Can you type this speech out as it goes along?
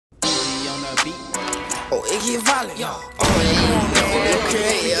Oh, it get violent. Do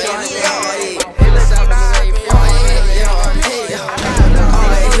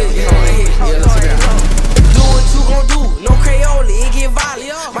what you gon' do, no Crayola, it get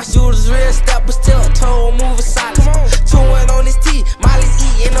violent. My shooters real steppers, still toe moving silent. Chewing on his teeth, Molly's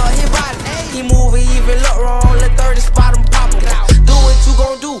eating up his body. He moving even look wrong, let 30 spot him pop him. Do what you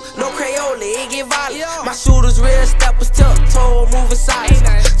gon' do, no Crayola, it get violent. My shooters real steppers, still toe moving silent.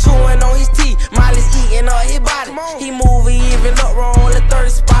 Chewing on his teeth, Molly's eating up his body. He moving even look wrong, let 30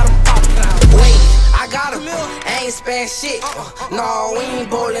 spot him pop him. Wait, I got him, I ain't spare shit. No, we ain't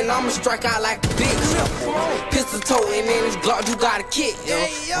bowling, I'ma strike out like a bitch. Pistol toting in his Glock, you got a kick.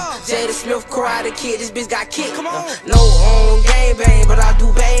 Jada Smith Karate Kid, this bitch got kicked. No on gang bang, but I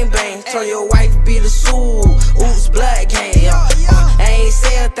do bang bang. Turn your wife be the soul, oops, blood gang. I ain't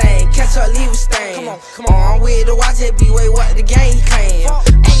say a thing, catch her, leave a stain. I'm with the watch it be, wait, what the game claim.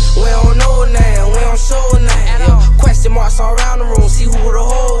 We don't know now, we don't show nothing. Question marks all around the room, see who the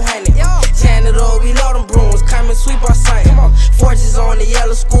whole handed. Canada, we love them brooms, come and sweep our sight. Forges on the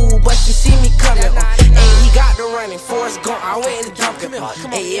yellow school, but you see me coming. Hey, he got the running, Forrest Gump, I went and dumped him.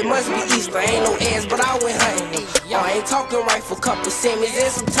 Hey, it must be Easter, ain't no ends, but I went hunting. I ain't talking rifle, couple Simmons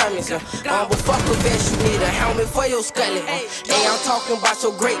and some tummies. But fuck a vest, you need a helmet for your scully. Hey, I'm talking about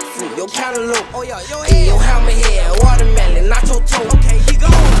your grapefruit, your cantaloupe. Hey, your helmet head, watermelon, not your toe.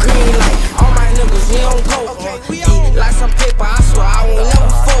 Green light, all my niggas, we don't go. Hey, like some paper, I swear I won't never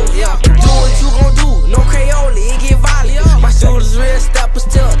fold. Do what you gon' do, no Crayola, it get violent. My shooters real steppers,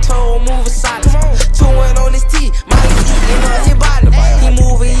 still toe moving silent. Chewing on his teeth, Molly's eating up his body. He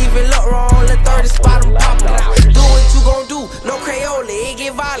moving even look wrong, let 30 spot him pop him. Do what you gon' do, no Crayola, it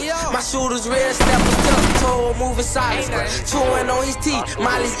get violent. My shooters real steppers, still toe moving silent. Chewing on his teeth,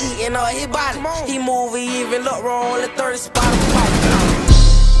 Molly's eating up his body. He moving even look wrong, let 30 spot him pop him.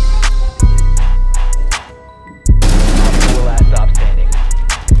 Stop standing.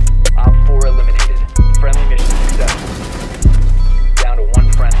 Op 4 eliminated. Friendly mission successful. Down to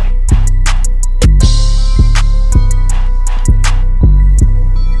one friendly.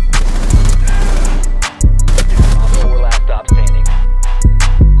 Op 4 last stop standing.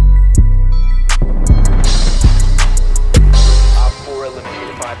 Op 4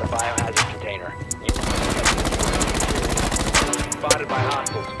 eliminated by the biohazard container. Spotted by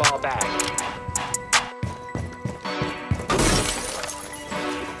hostiles. Fall back.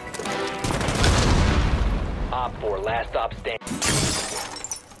 Op 4, last stop standing.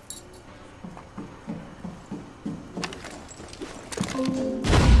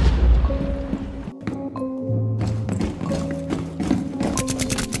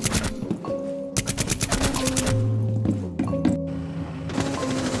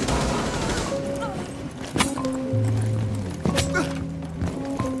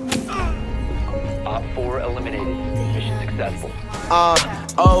 Op 4 eliminated. Mission successful.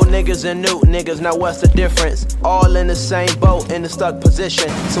 Old niggas and new niggas, now what's the difference? All in the same boat, in the stuck position.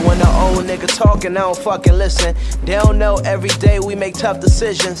 So when the old nigga talking, I don't fucking listen. They don't know every day we make tough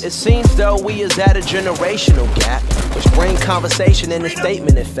decisions. It seems though we is at a generational gap, which bring conversation in a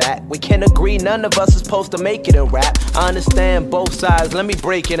statement. In fact, we can agree none of us is supposed to make it in rap. I understand both sides, let me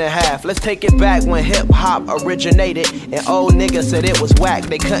break it in half. Let's take it back when hip-hop originated, and old niggas said it was whack,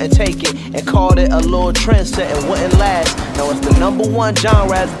 they couldn't take it, and called it a little trend set and wouldn't last. Now it's the #1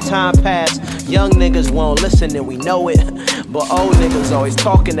 genre as the time passed. Young niggas won't listen and we know it, but old niggas always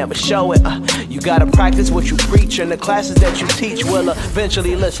talking, never show it. You gotta practice what you preach, and the classes that you teach will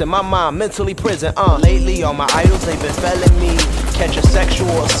eventually listen. My mind mentally prison. Lately all my idols, they've been failing me. Catching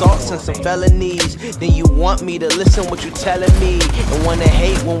sexual assaults and some felonies. Then you want me to listen what you telling me, and wanna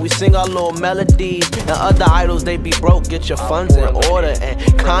hate when we sing our little melodies. And other idols, they be broke, get your funds in order. And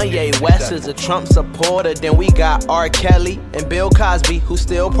Kanye West is a Trump supporter. Then we got R. Kelly and Bill Cosby, who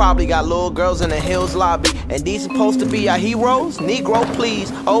still probably got little girls in the Hills lobby. And these supposed to be our heroes? Negro,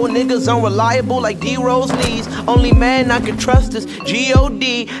 please. Old niggas unreliable like D-Rose knees. Only man I can trust is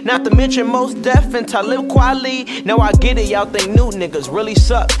G.O.D. Not to mention Mos Def and Talib Kweli. Now I get it, y'all think new niggas really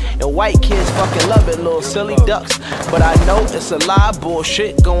suck, and white kids fucking love it, little silly ducks. But I know it's a lie,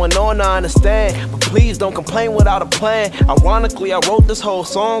 bullshit going on, I understand. But please don't complain without a plan. Ironically, I wrote this whole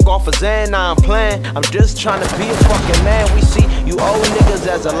song off of Zan, now I'm playing. I'm just trying to be a fucking man. We see you old niggas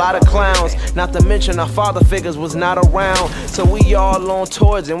as a lot of clowns. Not to mention our father figures was not around. So we all on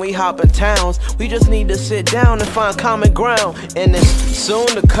tours and we hopping towns. We just need to sit down and find common ground. And it's soon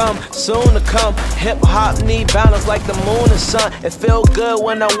to come, soon to come. Hip hop need balance like the moon and sun. It feel good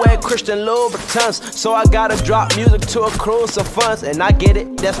when I wear Christian Louboutins. So I gotta drop music to accrue some funds. And I get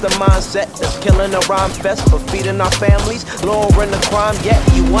it, that's the mindset that's killing the rhyme fest, but feeding our families, lowering the crime. Yet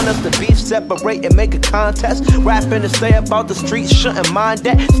you want us to beef, separate and make a contest. Rapping to stay about the streets, shouldn't mind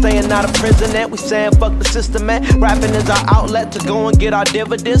that. Staying out of prison, and we saying fuck the system, man. Rapping is our outlet to go and get our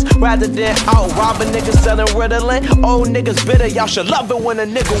dividends, rather than out robbing niggas selling Ritalin. Old niggas bitter, y'all should love it when a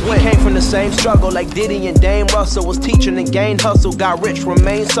nigga win. Came from the same struggle like Diddy and Dame Russell. Was teaching and gained hustle, got rich,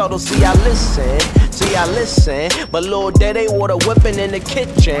 remain subtle. See I listen, but Lil Daddy water whipping in the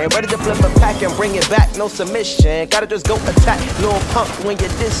kitchen, ready to flip a pack and bring it back, no submission. Gotta just go attack, Lil Pump when you're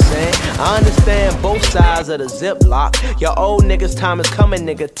dissing. I understand both sides of the ziplock. Your old niggas time is coming,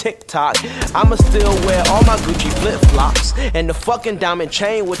 nigga, TikTok. I'ma still wear all my Gucci flip-flops and the fucking diamond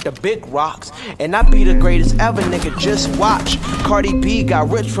chain with the big rocks. And I be the greatest ever, nigga, just watch. Cardi B got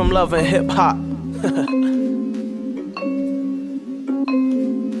rich from loving hip-hop.